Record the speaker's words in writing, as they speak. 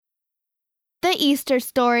The Easter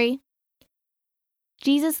story.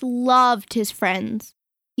 Jesus loved his friends.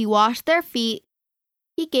 He washed their feet.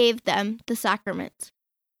 He gave them the sacraments.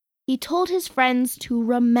 He told his friends to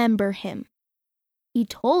remember him. He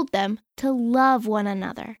told them to love one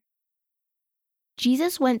another.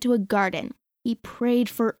 Jesus went to a garden. He prayed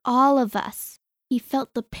for all of us. He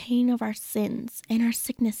felt the pain of our sins and our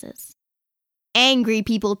sicknesses. Angry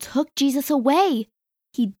people took Jesus away.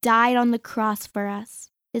 He died on the cross for us.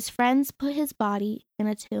 His friends put his body in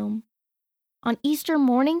a tomb. On Easter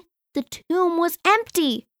morning, the tomb was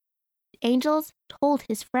empty. The angels told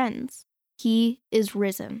his friends, "He is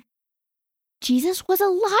risen." Jesus was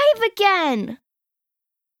alive again.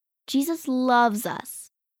 Jesus loves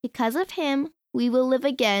us. Because of him, we will live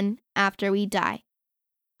again after we die.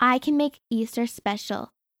 I can make Easter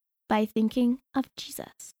special by thinking of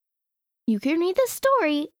Jesus. You can read the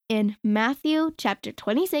story in Matthew chapter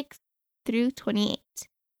 26 through 28.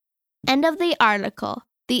 End of the article,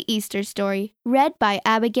 The Easter Story, read by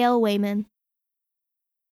Abigail Wayman.